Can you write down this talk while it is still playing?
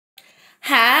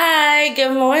Hi,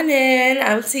 good morning.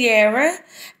 I'm Tiara,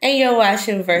 and you're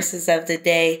watching Verses of the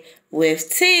Day with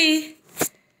T.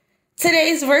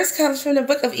 Today's verse comes from the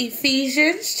book of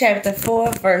Ephesians, chapter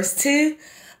 4, verse 2.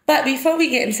 But before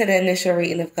we get into the initial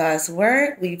reading of God's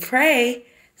Word, we pray.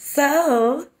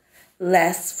 So,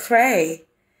 let's pray.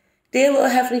 Dear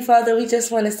Lord Heavenly Father, we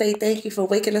just want to say thank you for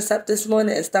waking us up this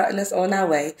morning and starting us on our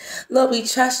way. Lord, we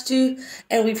trust you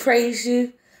and we praise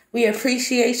you. We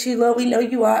appreciate you, Lord. We know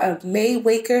you are a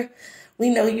Maywaker. We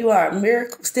know you are a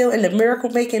miracle, still in the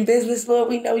miracle-making business, Lord.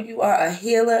 We know you are a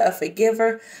healer, a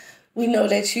forgiver. We know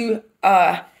that you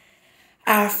are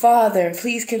our Father.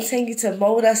 Please continue to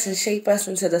mold us and shape us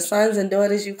into the sons and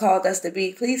daughters you called us to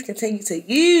be. Please continue to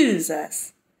use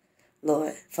us,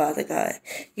 Lord, Father God.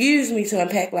 Use me to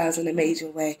impact lives in a major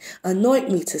way.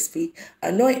 Anoint me to speak.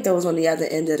 Anoint those on the other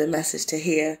end of the message to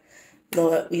hear.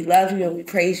 Lord, we love you and we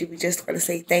praise you. We just want to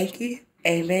say thank you.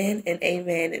 Amen and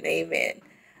amen and amen.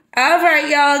 All right,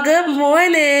 y'all. Good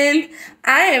morning.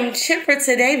 I am chipper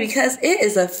today because it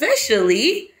is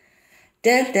officially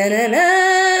dun, dun, dun,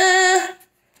 dun.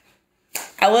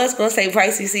 I was going to say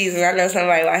Pisces season. I know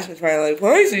somebody watching this probably like,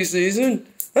 Pisces season?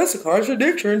 That's a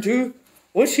contradiction to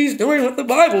what she's doing with the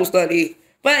Bible study.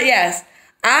 But yes,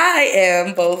 I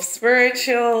am both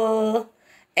spiritual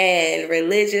and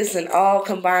religious and all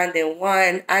combined in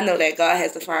one. I know that God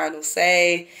has the final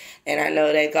say, and I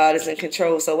know that God is in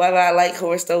control. So whether I like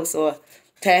horoscopes or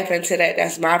tap into that,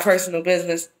 that's my personal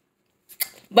business.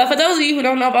 But for those of you who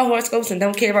don't know about horoscopes and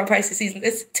don't care about Pisces season,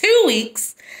 it's 2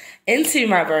 weeks into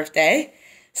my birthday.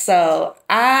 So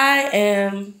I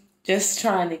am just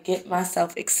trying to get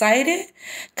myself excited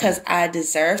because I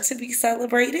deserve to be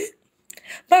celebrated.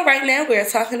 But right now we're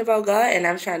talking about God, and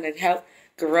I'm trying to help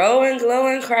grow and glow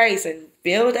in Christ and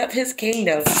build up his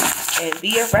kingdom and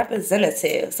be a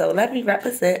representative. So let me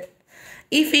represent.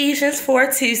 Ephesians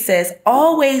 4:2 says,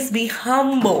 always be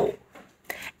humble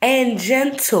and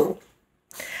gentle.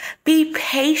 Be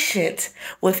patient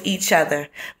with each other,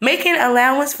 making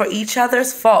allowance for each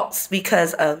other's faults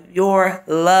because of your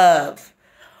love.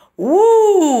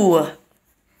 Woo!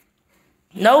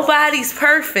 Nobody's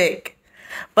perfect,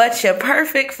 but you're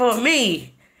perfect for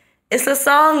me. It's a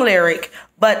song lyric,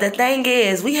 but the thing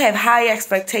is, we have high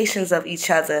expectations of each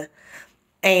other,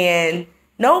 and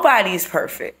nobody's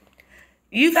perfect.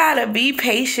 You gotta be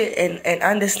patient and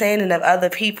understanding of other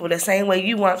people the same way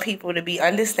you want people to be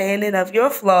understanding of your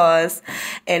flaws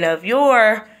and of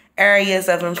your areas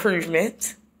of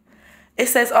improvement. It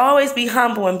says always be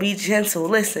humble and be gentle.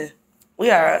 Listen, we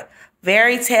are a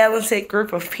very talented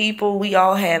group of people. We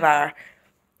all have our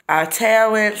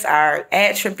talents, our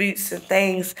attributes and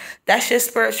things. That's your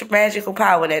spiritual magical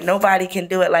power that nobody can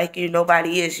do it like you.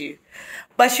 Nobody is you.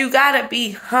 But you gotta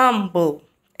be humble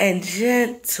and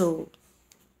gentle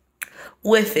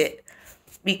with it,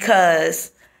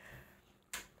 because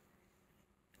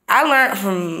I learned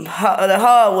from the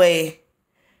hard way.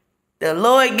 The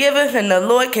Lord giveth and the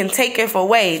Lord can taketh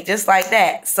away, just like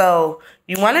that. So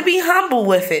you want to be humble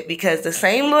with it, because the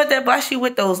same Lord that bless you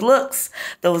with those looks,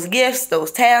 those gifts,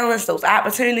 those talents, those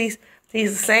opportunities,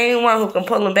 he's the same one who can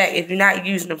pull them back if you're not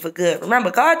using them for good. Remember,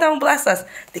 God don't bless us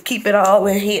to keep it all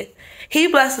in here. He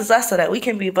blesses us so that we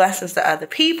can be blessings to other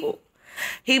people.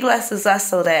 He blesses us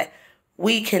so that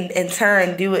we can in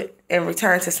turn do it in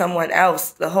return to someone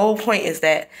else. The whole point is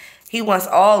that he wants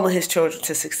all of his children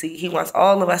to succeed. He wants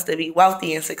all of us to be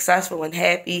wealthy and successful and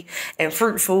happy and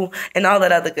fruitful and all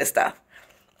that other good stuff.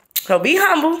 So be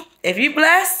humble. If you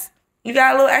bless, you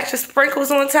got a little extra sprinkles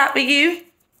on top of you,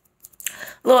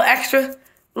 a little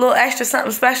extra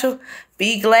something special.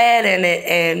 Be glad in it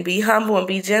and be humble and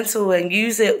be gentle and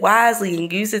use it wisely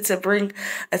and use it to bring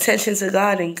attention to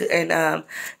God and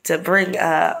to bring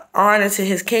honor to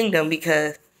his kingdom,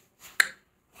 because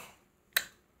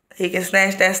he can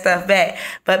snatch that stuff back.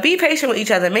 But be patient with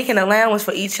each other, making allowance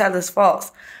for each other's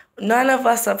faults. None of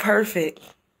us are perfect.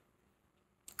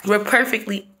 We're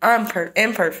perfectly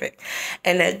imperfect.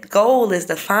 And the goal is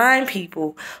to find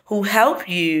people who help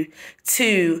you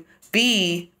to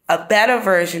be a better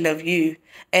version of you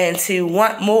and to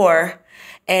want more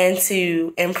and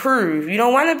to improve. You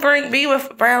don't want to be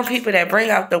around people that bring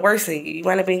out the worst in you. You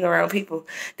want to be around people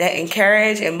that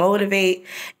encourage and motivate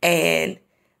and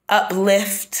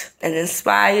uplift and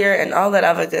inspire and all that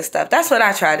other good stuff. That's what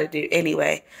I try to do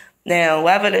anyway. Now,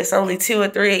 whether there's only 2 or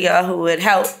 3 of y'all who it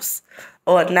helps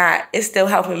or not, it's still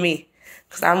helping me.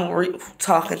 Because I'm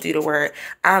talking through the word.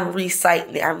 I'm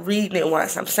reciting it. I'm reading it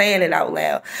once. I'm saying it out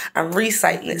loud. I'm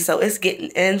reciting it. So it's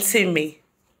getting into me.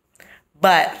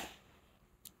 But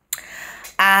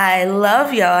I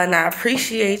love y'all and I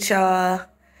appreciate y'all.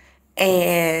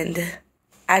 And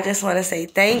I just want to say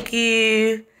thank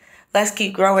you. Let's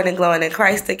keep growing and glowing in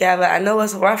Christ together. I know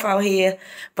it's rough out here,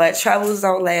 but troubles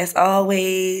don't last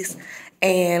always.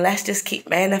 And let's just keep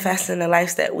manifesting the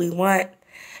lives that we want,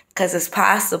 because it's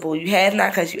possible. You have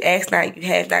not because you ask not. You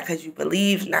have not because you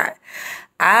believe not.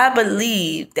 I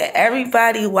believe that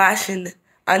everybody watching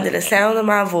under the sound of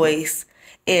my voice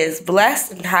is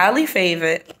blessed and highly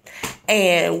favored,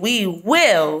 and we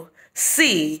will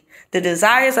see the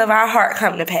desires of our heart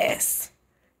come to pass.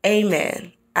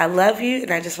 Amen. I love you,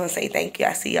 and I just want to say thank you.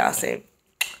 I see y'all soon.